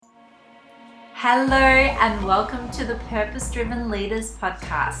Hello and welcome to the Purpose Driven Leaders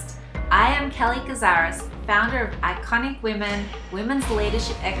podcast. I am Kelly Cazares, founder of Iconic Women, women's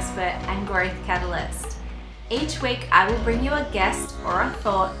leadership expert and growth catalyst. Each week I will bring you a guest or a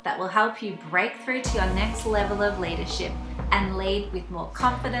thought that will help you break through to your next level of leadership and lead with more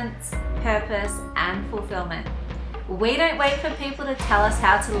confidence, purpose and fulfillment. We don't wait for people to tell us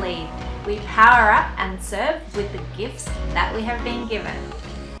how to lead. We power up and serve with the gifts that we have been given.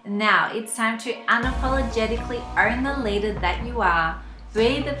 Now it's time to unapologetically own the leader that you are,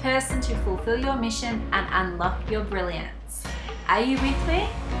 be the person to fulfill your mission and unlock your brilliance. Are you with me?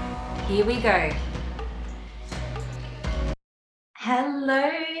 Here we go.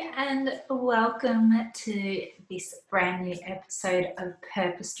 Hello and welcome to this brand new episode of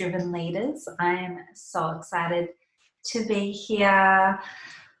Purpose Driven Leaders. I am so excited to be here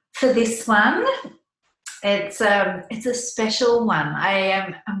for this one. It's a special one.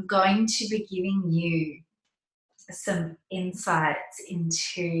 I'm going to be giving you some insights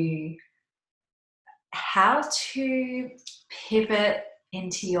into how to pivot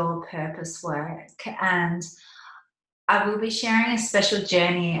into your purpose work, and I will be sharing a special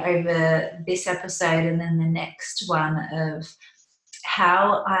journey over this episode and then the next one of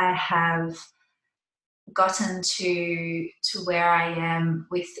how I have gotten to where I am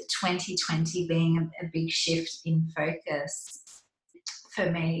with 2020 being a big shift in focus for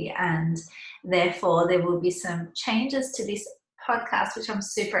me, and therefore there will be some changes to this podcast which I'm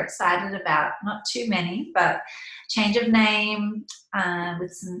super excited about. Not too many, but change of name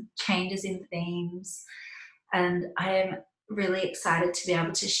with some changes in themes, and I am really excited to be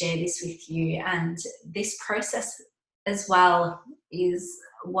able to share this with you. And this process as well is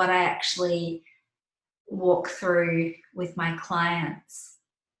what I actually walk through with my clients.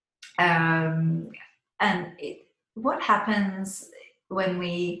 What happens when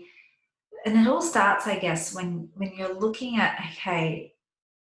we, and it all starts, I guess, when you're looking at, okay,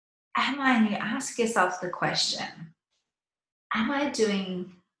 and you ask yourself the question, am I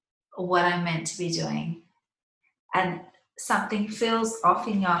doing what I'm meant to be doing? And something feels off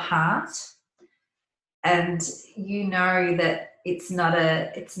in your heart, and you know that it's not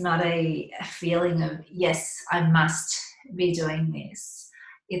a feeling of, yes, I must be doing this.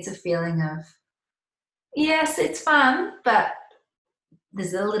 It's a feeling of, yes, it's fun, but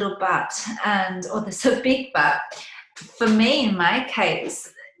there's a little but, or there's a big but. For me, in my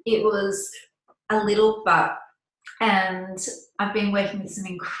case, it was a little but. And I've been working with some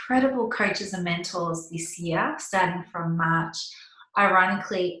incredible coaches and mentors this year, starting from March.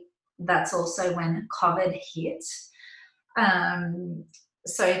 Ironically, that's also when COVID hit.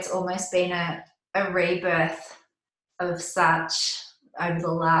 So it's almost been a rebirth of such over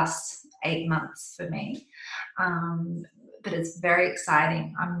the last 8 months for me. But it's very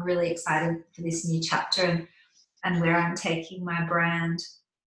exciting. I'm really excited for this new chapter and where I'm taking my brand,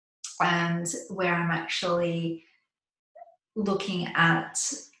 and where I'm actually looking at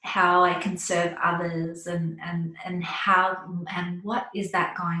how I can serve others and how and what is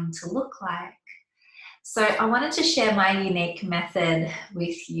that going to look like. So I wanted to share my unique method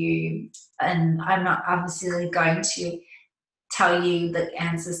with you, and I'm not obviously going to tell you the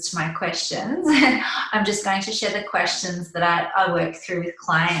answers to my questions. I'm just going to share the questions that I work through with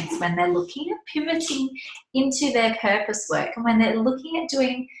clients when they're looking at pivoting into their purpose work and when they're looking at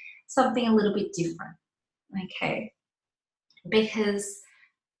doing something a little bit different. Okay. Because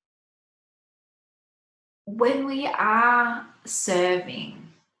when we are serving,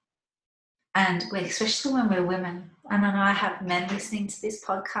 and especially when we're women, and I know I have men listening to this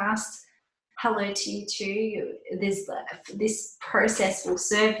podcast, hello to you too. This process will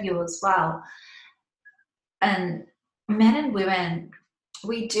serve you as well. And men and women,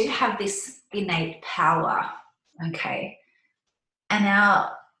 we do have this innate power, okay? And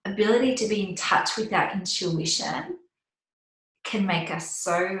our ability to be in touch with our intuition can make us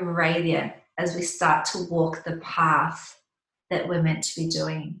so radiant as we start to walk the path that we're meant to be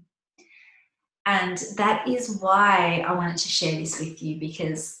doing. And that is why I wanted to share this with you,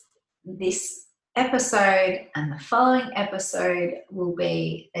 because this episode and the following episode will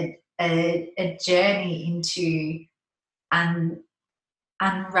be a journey into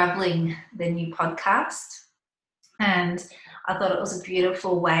unraveling the new podcast. And I thought it was a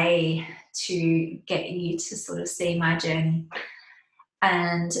beautiful way to get you to sort of see my journey.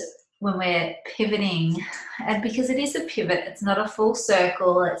 And when we're pivoting, and because it is a pivot, it's not a full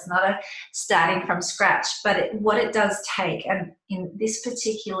circle, it's not a starting from scratch, but what it does take, and in this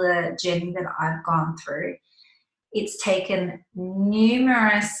particular journey that I've gone through, it's taken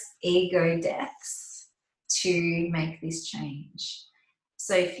numerous ego deaths to make this change.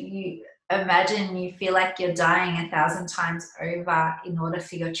 So if you imagine you feel like you're dying 1,000 times over in order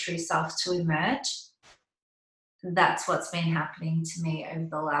for your true self to emerge. That's what's been happening to me over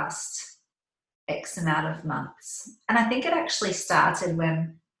the last X amount of months. And I think it actually started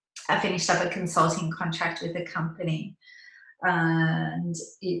when I finished up a consulting contract with a company, and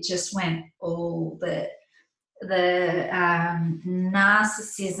it just went all the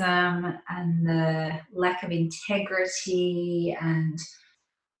narcissism and the lack of integrity and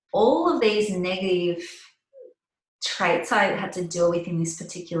all of these negative traits I had to deal with in this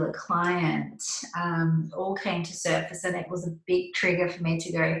particular client all came to surface, and it was a big trigger for me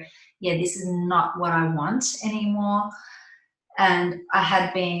to go, yeah, this is not what I want anymore. And I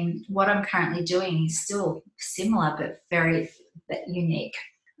had been, what I'm currently doing is still similar but very unique.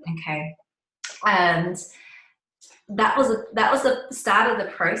 Okay. And that was the start of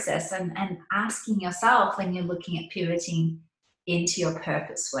the process, and asking yourself when you're looking at pivoting into your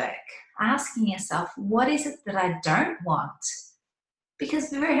purpose work, asking yourself, what is it that I don't want? Because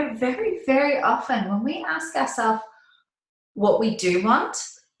very, very, very often when we ask ourselves what we do want,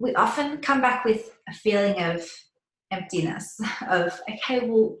 we often come back with a feeling of emptiness, of, okay,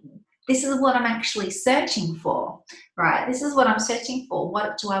 well, this is what I'm actually searching for, right? This is what I'm searching for.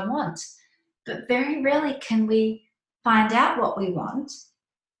 What do I want? But very rarely can we find out what we want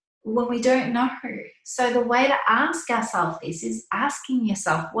when we don't know. So the way to ask ourselves this is asking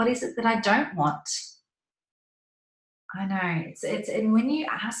yourself, what is it that I don't want? I know it's and when you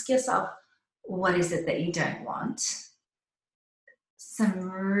ask yourself, what is it that you don't want, some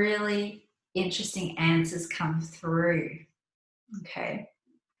really interesting answers come through. Okay.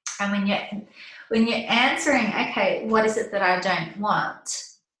 And when you're answering, okay, what is it that I don't want?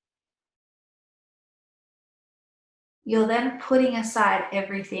 You're then putting aside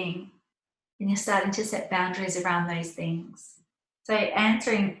everything and you're starting to set boundaries around those things. So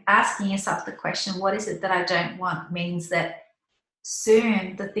asking yourself the question, what is it that I don't want, means that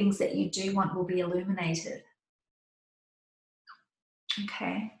soon the things that you do want will be illuminated.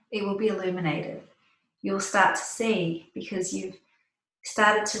 Okay, it will be illuminated. You'll start to see, because you've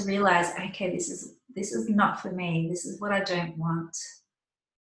started to realize, okay, this is not for me. This is what I don't want.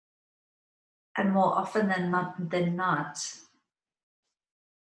 And more often than not,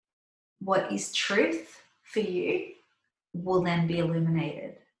 what is truth for you will then be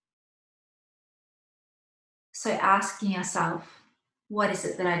illuminated. So asking yourself, what is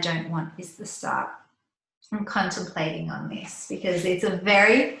it that I don't want, is the start. I'm contemplating on this because it's a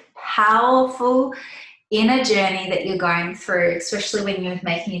very powerful inner journey that you're going through, especially when you're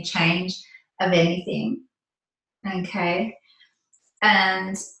making a change of anything. Okay.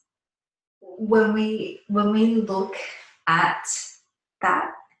 And when we look at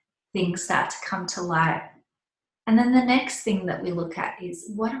that, things start to come to light. And then the next thing that we look at is,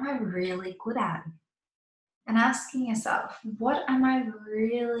 what am I really good at? And asking yourself, what am I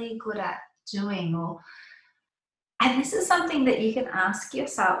really good at doing? And this is something that you can ask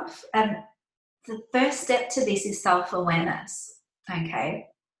yourself. And the first step to this is self-awareness. Okay.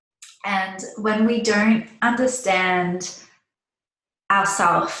 And when we don't understand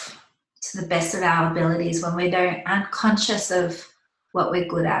ourselves to the best of our abilities, when we aren't conscious of what we're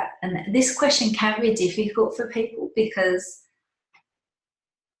good at, and this question can be difficult for people because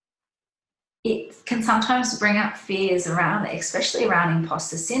it can sometimes bring up fears around, especially around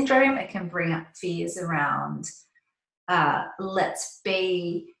imposter syndrome. It can bring up fears around, let's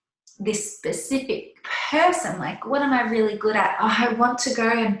be this specific person. Like, what am I really good at? Oh, I want to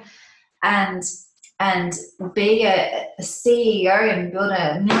go and be a CEO and build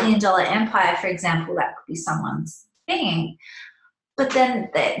 $1 million empire, for example. That could be someone's thing. But then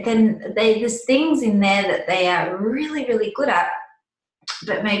there's things in there that they are really, really good at,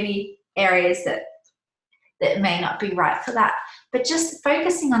 but maybe areas that may not be right for that. But just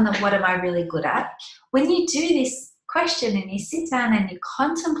focusing on the what am I really good at, when you do this question and you sit down and you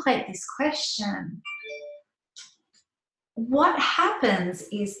contemplate this question, what happens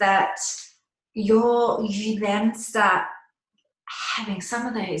is that you then start having some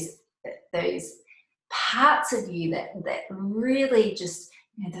of those parts of you that really just,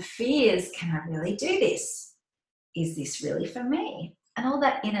 the fears, can I really do this? Is this really for me? And all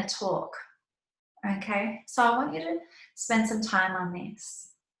that inner talk. Okay, so I want you to spend some time on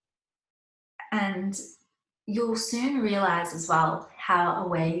this, and you'll soon realize as well how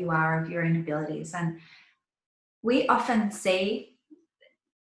aware you are of your own abilities. And we often see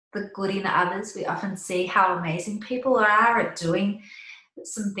the good in others. We often see how amazing people are at doing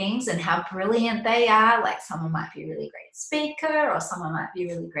some things and how brilliant they are. Like, someone might be a really great speaker, or someone might be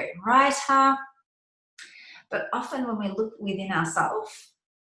a really great writer. But often when we look within ourselves,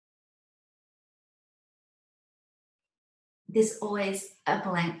 there's always a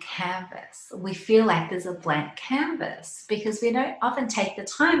blank canvas. We feel like there's a blank canvas because we don't often take the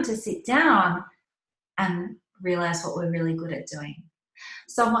time to sit down and realize what we're really good at doing.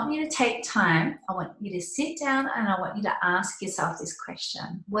 So I want you to take time. I want you to sit down and I want you to ask yourself this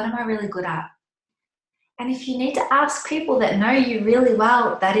question. What am I really good at? And if you need to ask people that know you really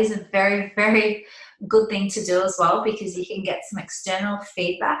well, that is a very, very good thing to do as well, because you can get some external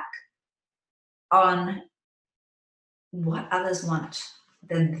feedback on what others want,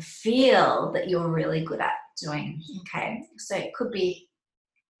 then feel that you're really good at doing. Okay, so it could be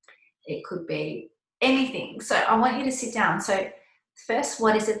anything. So I want you to sit down. So first,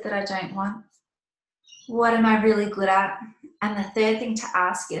 what is it that I don't want? What am I really good at? And the third thing to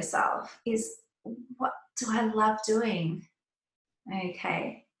ask yourself is, what do I love doing?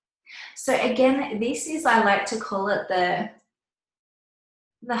 Okay, so again, this is, I like to call it the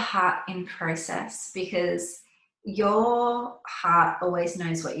heart in process, because your heart always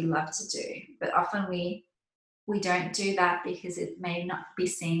knows what you love to do, but often we don't do that because it may not be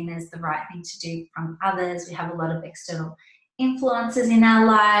seen as the right thing to do from others. We have a lot of external influences in our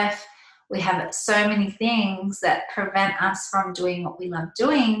life. We have so many things that prevent us from doing what we love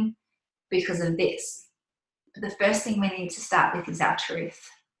doing because of this. But the first thing we need to start with is our truth.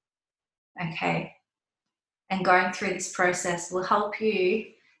 Okay? And going through this process will help you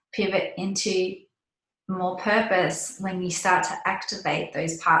pivot into more purpose when you start to activate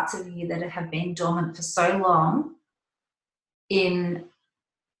those parts of you that have been dormant for so long, in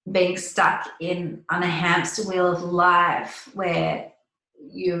being stuck on a hamster wheel of life, where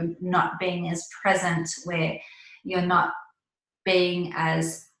you're not being as present, where you're not being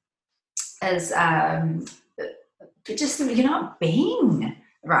as just, you're not being,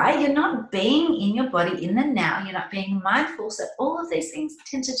 right? You're not being in your body in the now. You're not being mindful. So all of these things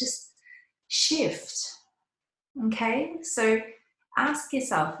tend to just shift. Okay, so ask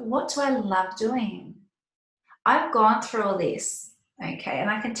yourself, what do I love doing? I've gone through all this, okay, and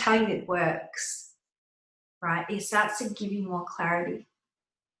I can tell you it works, right? It starts to give you more clarity.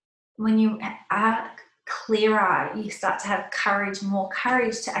 When you are clearer, you start to have more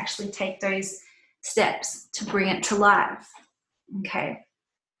courage to actually take those steps to bring it to life, okay?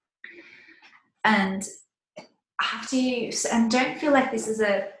 And and don't feel like this is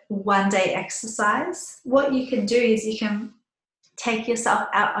a one-day exercise. What you can do is you can take yourself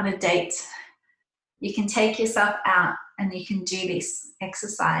out on a date. You can take yourself out and you can do this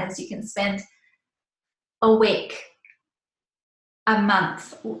exercise. You can spend a week, a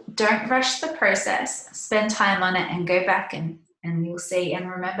month. Don't rush the process. Spend time on it and go back and you'll see. And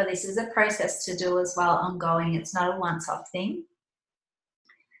remember, this is a process to do as well, ongoing. It's not a once-off thing.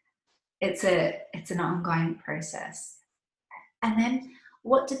 It's an ongoing process. And then,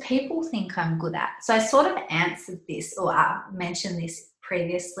 what do people think I'm good at? So I sort of answered this, or mentioned this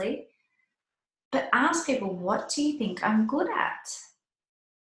previously, but ask people, what do you think I'm good at?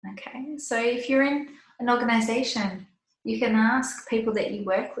 Okay, so if you're in an organization, you can ask people that you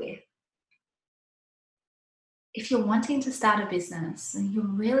work with. If you're wanting to start a business and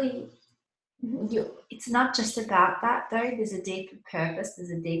it's not just about that though. There's a deeper purpose,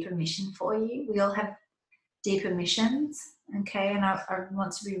 there's a deeper mission for you. We all have deeper missions, okay? And I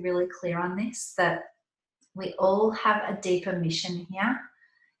want to be really clear on this, that we all have a deeper mission here.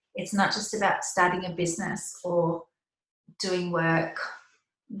 It's not just about starting a business or doing work.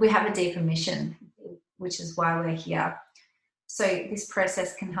 We have a deeper mission, which is why we're here. So this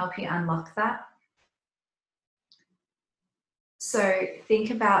process can help you unlock that. So think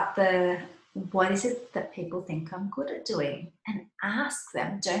about what is it that people think I'm good at doing, and ask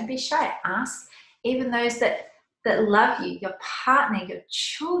them. Don't be shy. Ask even those that love you, your partner, your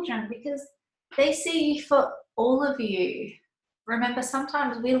children, because they see you for all of you. Remember,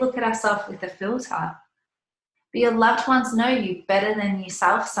 sometimes we look at ourselves with a filter, but your loved ones know you better than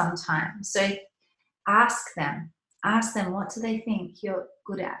yourself sometimes. So ask them, what do they think you're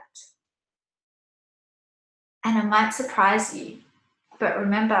good at? And it might surprise you, but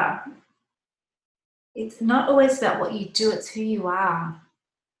remember, it's not always about what you do, it's who you are.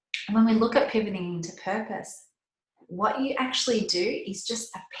 And when we look at pivoting into purpose, what you actually do is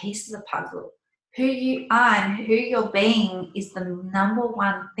just a piece of the puzzle. Who you are and who you're being is the number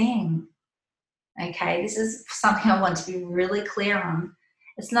one thing. Okay, this is something I want to be really clear on.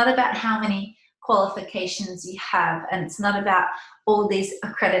 It's not about how many qualifications you have, and it's not about all these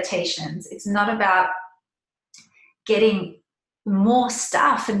accreditations. It's not about getting more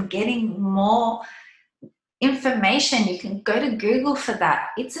stuff and getting more information. You can go to Google for that.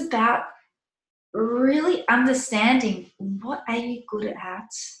 It's about really understanding, what are you good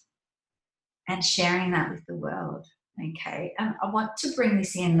at, and sharing that with the world. Okay, and I want to bring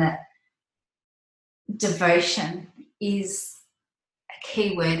this in that devotion is a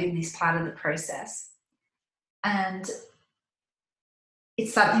key word in this part of the process. And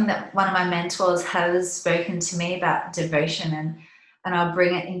it's something that one of my mentors has spoken to me about devotion, and I'll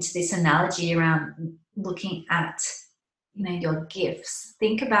bring it into this analogy around looking at, your gifts.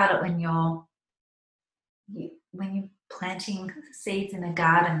 Think about it when you're planting seeds in a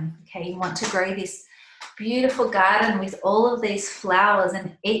garden. Okay, you want to grow this beautiful garden with all of these flowers,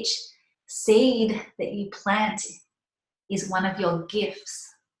 and each seed that you plant is one of your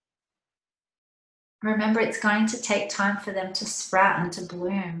gifts. Remember, it's going to take time for them to sprout and to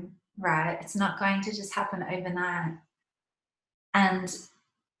bloom, right? It's not going to just happen overnight. And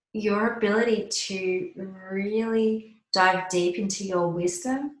your ability to really dive deep into your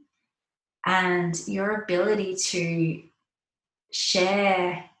wisdom and your ability to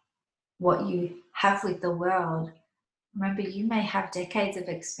share what you have with the world. Remember, you may have decades of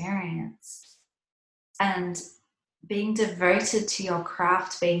experience, and being devoted to your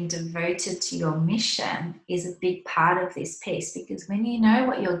craft, being devoted to your mission is a big part of this piece, because when you know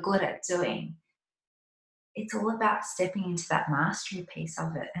what you're good at doing, it's all about stepping into that mastery piece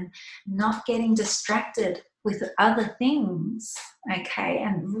of it and not getting distracted with other things, okay,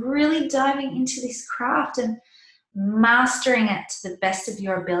 and really diving into this craft and mastering it to the best of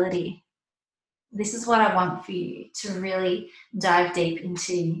your ability. This is what I want for you, to really dive deep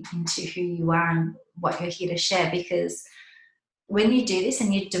into who you are and what you're here to share, because when you do this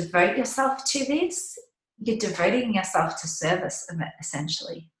and you devote yourself to this, you're devoting yourself to service,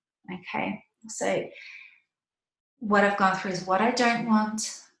 essentially. Okay, so what I've gone through is what I don't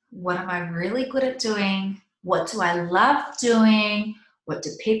want, what am I really good at doing, what do I love doing, what do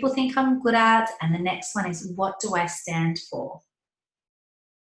people think I'm good at, and the next one is, what do I stand for?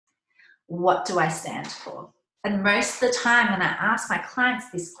 What do I stand for? And most of the time when I ask my clients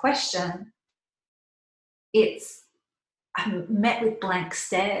this question, I'm met with blank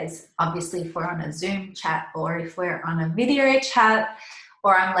stares. Obviously, if we're on a Zoom chat or if we're on a video chat,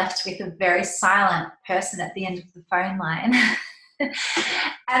 or I'm left with a very silent person at the end of the phone line.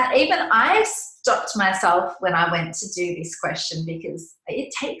 And even I stopped myself when I went to do this question, because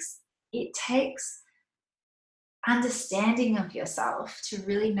it takes understanding of yourself to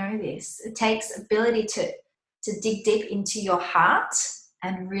really know this. It takes ability to dig deep into your heart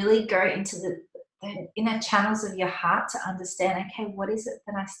and really go into the inner channels of your heart to understand, okay, what is it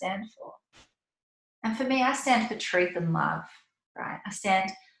that I stand for? And for me, I stand for truth and love, right? I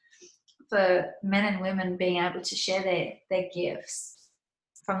stand for men and women being able to share their gifts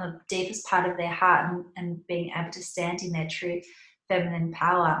from the deepest part of their heart, and being able to stand in their true feminine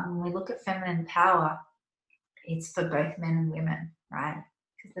power. And when we look at feminine power, it's for both men and women, right?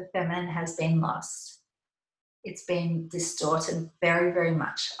 Because the feminine has been lost. It's been distorted very, very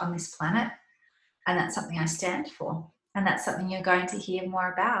much on this planet. And that's something I stand for. And that's something you're going to hear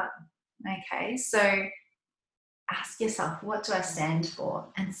more about. Okay, so ask yourself, what do I stand for?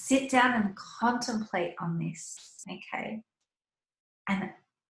 And sit down and contemplate on this, okay? And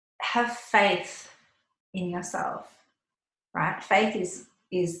have faith in yourself, right? Faith is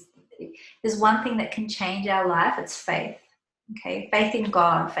there's one thing that can change our life, it's faith. Okay, faith in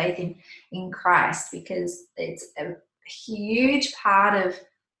God, faith in Christ, because it's a huge part of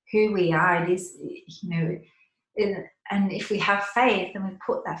who we are. It is, and if we have faith and we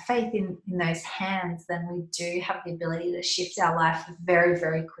put that faith in those hands, then we do have the ability to shift our life very,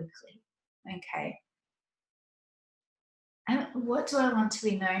 very quickly. Okay. And what do I want to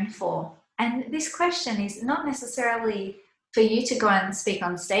be known for? And this question is not necessarily for you to go and speak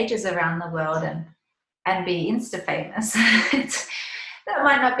on stages around the world and be Insta famous. That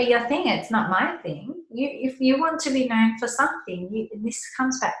might not be your thing. It's not my thing. If you want to be known for something, this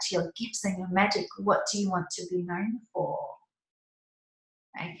comes back to your gifts and your magic. What do you want to be known for?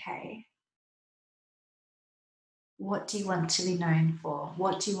 Okay. What do you want to be known for?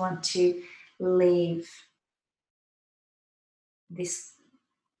 What do you want to leave this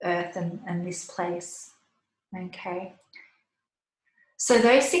earth and this place? Okay. So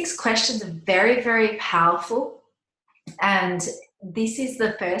those 6 questions are very, very powerful. And this is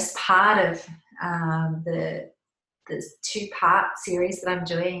the first part of the 2-part series that I'm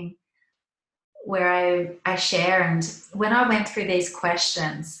doing, where I share. And when I went through these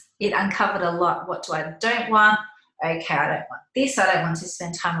questions, it uncovered a lot. What do I don't want? Okay, I don't want this. I don't want to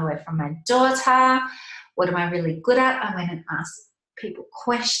spend time away from my daughter. What am I really good at? I went and asked people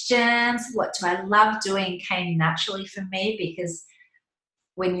questions. What do I love doing? Came naturally for me, because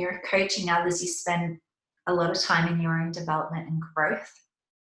when you're coaching others, you spend a lot of time in your own development and growth.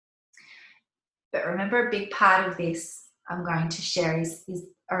 But remember, a big part of this I'm going to share is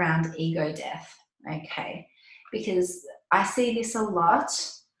around ego death, okay? Because I see this a lot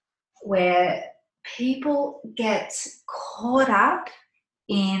where people get caught up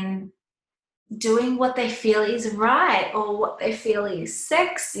in doing what they feel is right, or what they feel is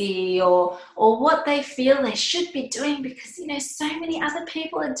sexy, or what they feel they should be doing, because so many other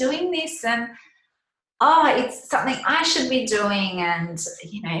people are doing this, and it's something I should be doing, and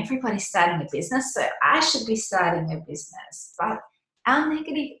everybody's starting a business, so I should be starting a business. But our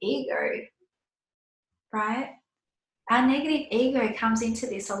negative ego, right? Our negative ego comes into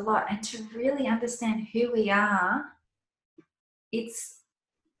this a lot, and to really understand who we are,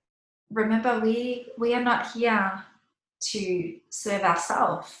 remember, we are not here to serve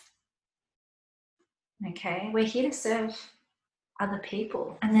ourselves. Okay, we're here to serve other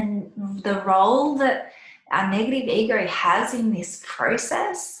people. And then the role that our negative ego has in this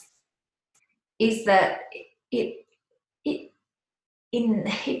process is that it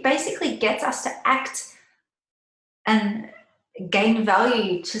basically gets us to act and gain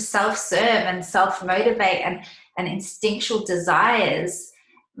value, to self-serve and self-motivate and instinctual desires,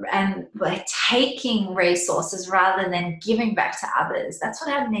 and by taking resources rather than giving back to others. That's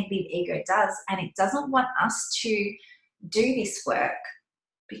what our negative ego does, and it doesn't want us to do this work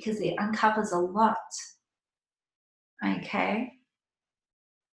because it uncovers a lot. Okay?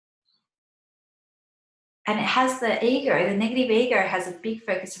 And it has the negative ego has a big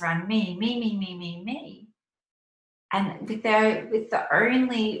focus around me. And with the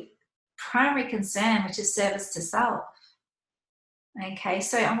only primary concern, which is service to self. Okay,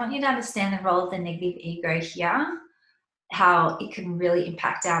 so I want you to understand the role of the negative ego here, how it can really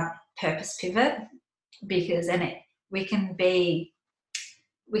impact our purpose pivot, because we can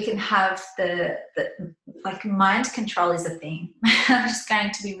have the mind control is a thing. I'm just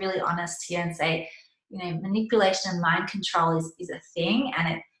going to be really honest here and say, manipulation and mind control is a thing,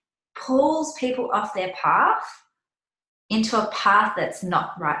 and it pulls people off their path into a path that's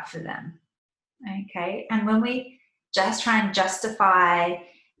not right for them. Okay, and when we just try and justify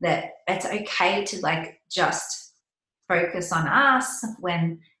that it's okay to just focus on us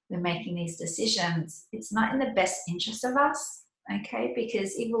when we're making these decisions, it's not in the best interest of us. Okay,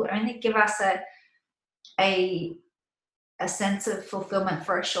 because it will only give us a sense of fulfillment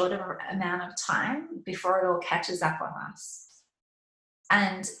for a shorter amount of time before it all catches up on us.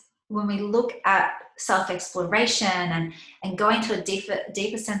 And when we look at self-exploration and go into a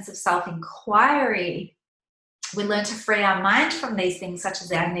deeper sense of self-inquiry, we learn to free our mind from these things, such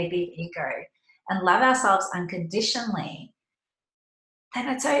as our negative ego, and love ourselves unconditionally.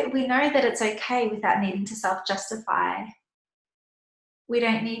 Then we know that it's okay without needing to self-justify. We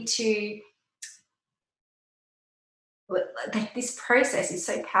don't need to. This process is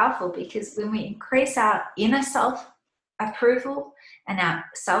so powerful, because when we increase our inner self-approval and our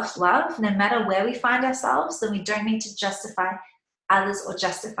self-love, no matter where we find ourselves, then we don't need to justify others or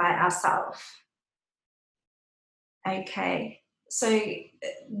justify ourselves. Okay, so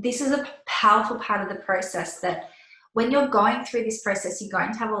this is a powerful part of the process, that when you're going through this process, you're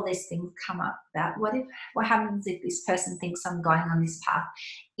going to have all these things come up about what happens if this person thinks I'm going on this path.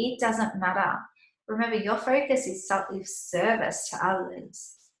 It doesn't matter. Remember, your focus is service to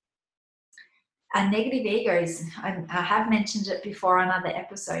others. Our negative ego is, I have mentioned it before on other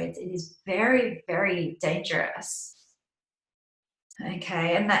episodes, it is very, very dangerous.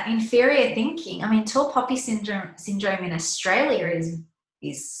 Okay, and that inferior thinking, tall poppy syndrome in Australia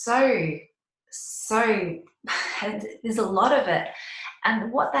is so there's a lot of it.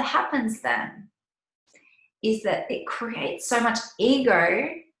 And what that happens then is that it creates so much ego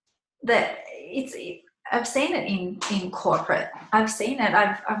that I've seen it in corporate. I've seen it.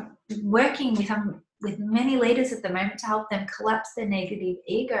 I'm working with many leaders at the moment to help them collapse their negative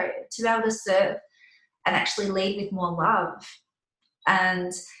ego, to be able to serve and actually lead with more love.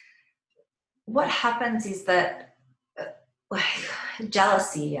 And what happens is that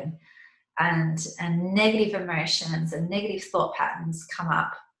jealousy and negative emotions and negative thought patterns come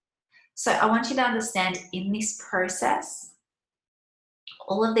up. So I want you to understand, in this process,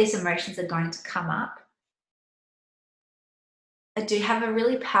 all of these emotions are going to come up. I do have a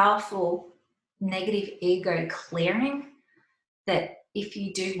really powerful negative ego clearing that if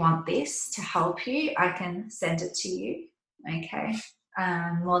you do want this to help you, I can send it to you. Okay,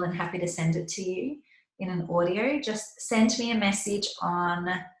 I'm more than happy to send it to you in an audio. Just send me a message on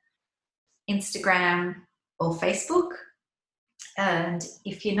Instagram or Facebook. And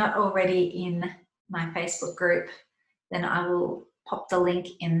if you're not already in my Facebook group, then I will pop the link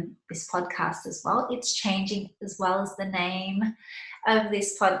in this podcast as well. It's changing as well as the name of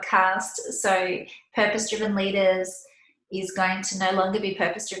this podcast. So Purpose-Driven Leaders is going to no longer be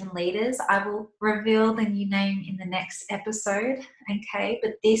Purpose-Driven Leaders. I will reveal the new name in the next episode, okay?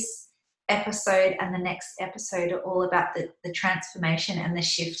 But this episode and the next episode are all about the transformation and the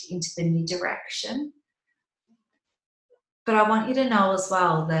shift into the new direction. But I want you to know as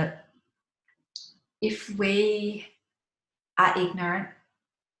well that if we are ignorant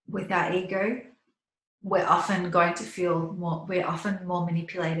with our ego, we're often going to feel we're often more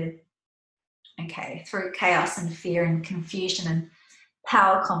manipulated, okay, through chaos and fear and confusion and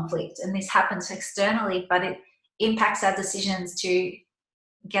power conflict. And this happens externally, but it impacts our decisions to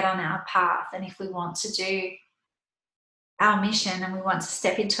get on our path. And if we want to do our mission and we want to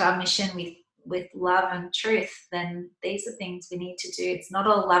step into our mission with love and truth, then these are things we need to do. It's not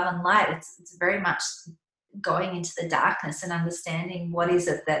all love and light. It's very much going into the darkness and understanding what are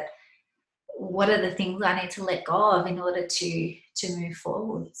the things I need to let go of in order to move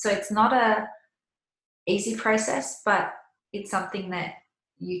forward. So it's not a easy process, but it's something that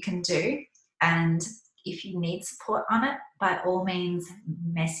you can do. And if you need support on it, by all means,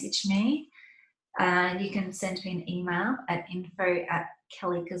 message me. You can send me an email at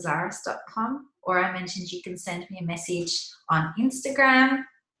info@kellykazaris.com, or I mentioned you can send me a message on Instagram.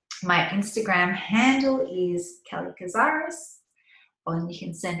 My Instagram handle is Kelly Kazaris, or you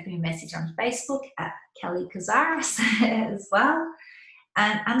can send me a message on Facebook at Kelly Kazaris as well.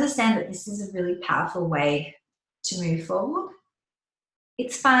 And understand that this is a really powerful way to move forward.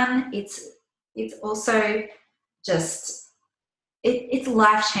 It's fun. It's also just, it's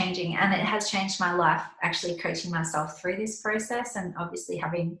life-changing, and it has changed my life, actually coaching myself through this process, and obviously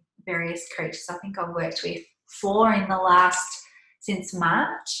having various coaches. I think I've worked with 4 since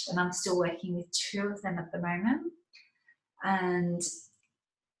March, and I'm still working with 2 of them at the moment. And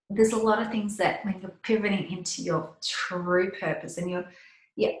there's a lot of things that when you're pivoting into your true purpose and you're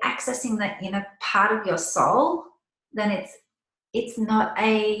accessing the inner part of your soul, then it's not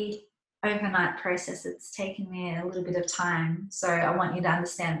a overnight process. It's taken me a little bit of time. So I want you to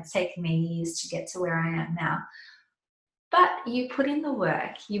understand it's taken me years to get to where I am now. But you put in the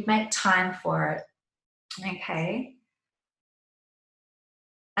work, you make time for it, okay?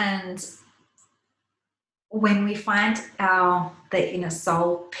 And when we find the inner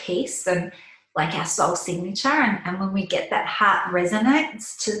soul peace and like our soul signature, and when we get that heart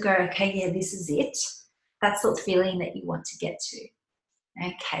resonance to go, okay, yeah, this is it, that's the feeling that you want to get to.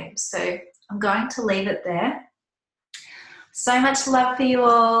 Okay, so I'm going to leave it there. So much love for you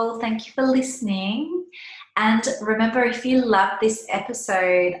all. Thank you for listening. And remember, if you love this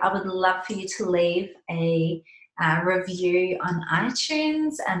episode, I would love for you to leave a review on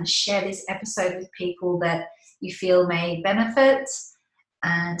iTunes and share this episode with people that you feel may benefit.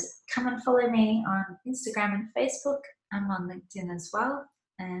 And come and follow me on Instagram and Facebook. I'm on LinkedIn as well.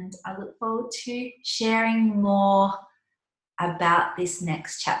 And I look forward to sharing more about this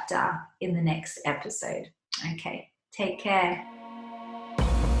next chapter in the next episode. Okay, take care.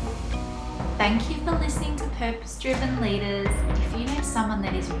 Thank you for listening to Purpose-Driven Leaders. If you know someone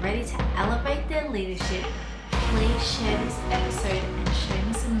that is ready to elevate their leadership, please share this episode and show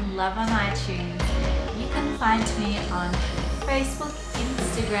me some love on iTunes. You can find me on Facebook,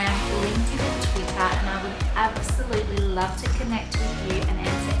 Instagram, LinkedIn and Twitter, and I would absolutely love to connect with you and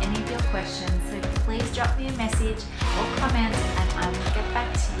answer any of your questions. So please drop me a message or comment and I will get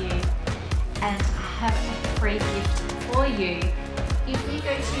back to you. And I have a free gift for you. If you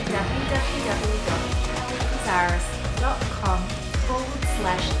go to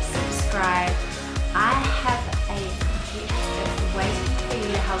www.kellykazaris.com/subscribe, I have a gift that's waiting for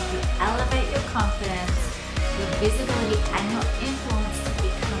you to help you elevate your confidence, your visibility and your influence to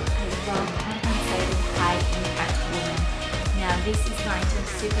become a well-compensated, high-impact woman. Now this is going to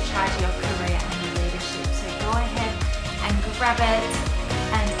supercharge your career and your leadership, so go ahead and grab it.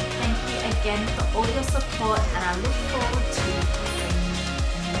 And thank you again for all your support, and I look forward to